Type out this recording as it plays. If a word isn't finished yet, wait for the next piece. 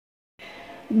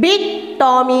Big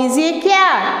Tom is a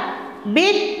cat.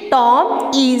 Big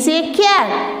Tom is a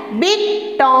cat.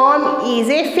 Big Tom is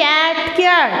a fat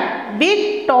cat.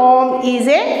 Big Tom is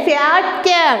a fat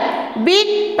cat.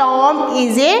 Big Tom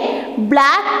is a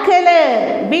black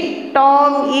color. Big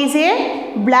Tom is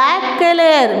a black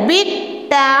color. Big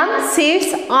Tom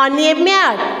sits on a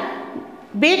mat.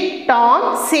 Big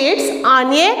Tom sits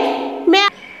on a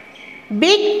mat.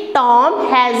 Big Tom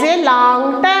has a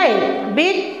long tail.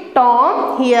 Big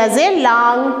Tom has a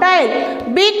long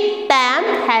tail. Big Tom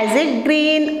has a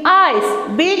green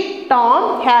eyes. Big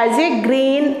Tom has a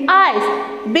green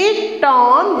eyes. Big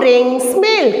Tom drinks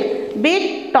milk.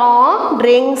 Big Tom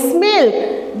drinks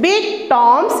milk. Big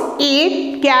Toms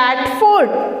eat cat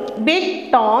food.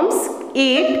 Big Toms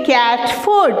eat cat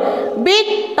food.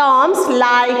 Big Toms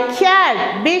like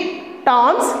cat. Big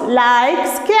Toms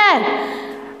likes cat.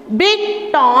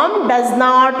 Big Tom does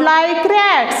not like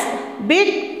rats.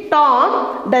 Big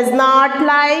Tom does not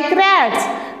like rats.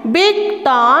 Big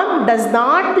Tom does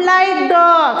not like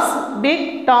dogs.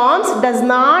 Big Tom does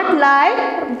not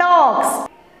like dogs.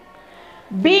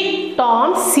 Big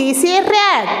Tom sees a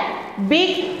rat.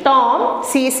 Big Tom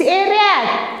sees a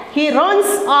rat. He runs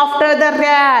after the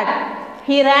rat.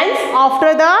 He runs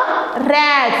after the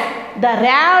rat. The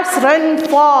rats run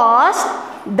fast.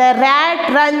 The rat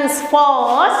runs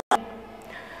fast.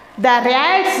 The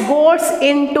rats goes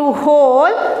into hole.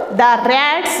 The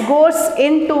rats goes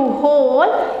into hole.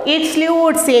 It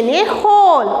lives in a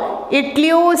hole. It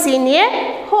lives in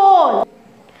a hole.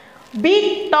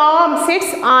 Big Tom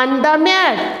sits on the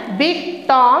mat. Big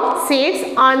Tom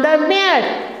sits on the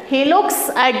mat. He looks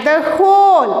at the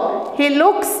hole. He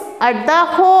looks at the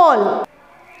hole.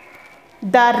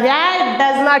 The rat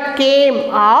does not came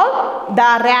out.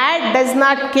 The rat does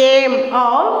not came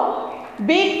out.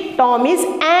 Big Tom is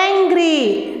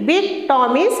angry. Big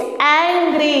Tom is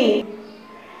angry.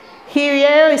 He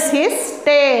waves his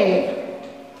tail.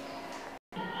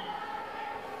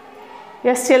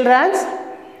 Yes, children,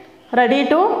 ready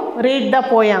to read the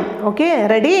poem? Okay,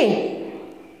 ready?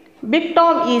 Big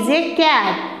Tom is a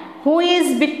cat. Who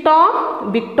is Big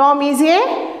Tom? Big Tom is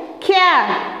a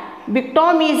cat. Big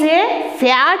Tom is a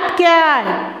fat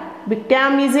cat. Big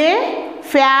Tom is a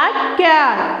fat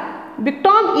cat. Big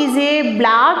Tom is a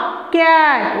black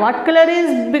cat. What color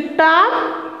is Big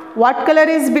Tom? What color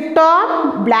is Big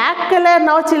Tom? Black color.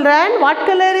 Now children, what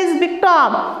color is Big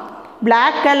Tom?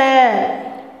 Black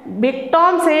color. Big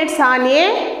Tom sits on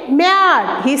a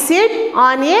mat. He sits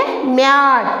on a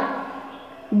mat.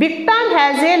 Big Tom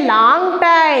has a long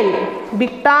tail.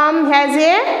 Big Tom has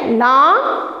a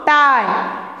long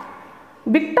tail.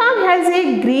 Big Tom has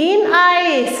a green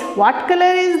eyes. What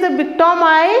color is the Big Tom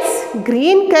eyes?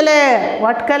 Green color.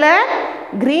 What color?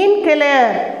 Green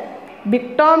color.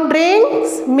 Big Tom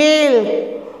drinks milk.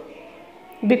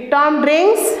 Big Tom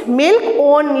drinks milk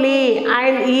only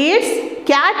and eats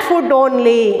cat food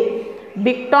only.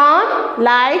 Big Tom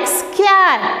likes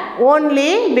cat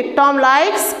only. Big Tom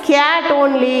likes cat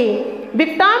only.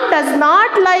 Big Tom does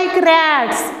not like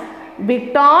rats.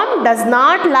 Big Tom does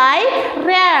not like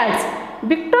rats.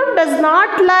 Big Tom does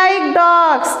not like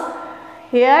dogs.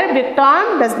 Here Big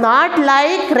Tom does not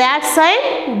like rats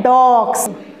and dogs.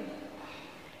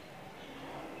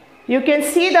 You can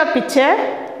see the picture.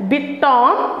 Big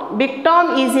Tom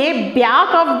is a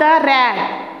back of the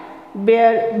rat.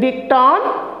 Big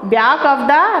Tom, back of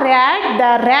the rat.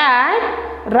 The rat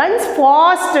runs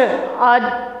fast.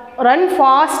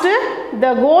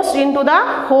 The goes into the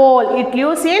hole. It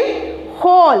lives in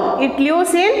hole. It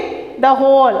lives in the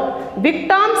hole. Big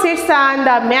Tom sits on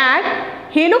the mat.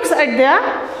 He looks at the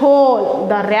hole.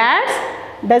 The rats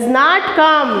does not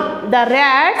come. The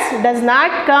rats does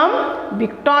not come.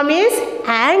 Big Tom is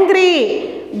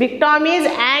angry. Big Tom is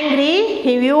angry.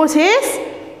 He views his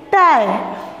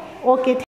tail. Okay.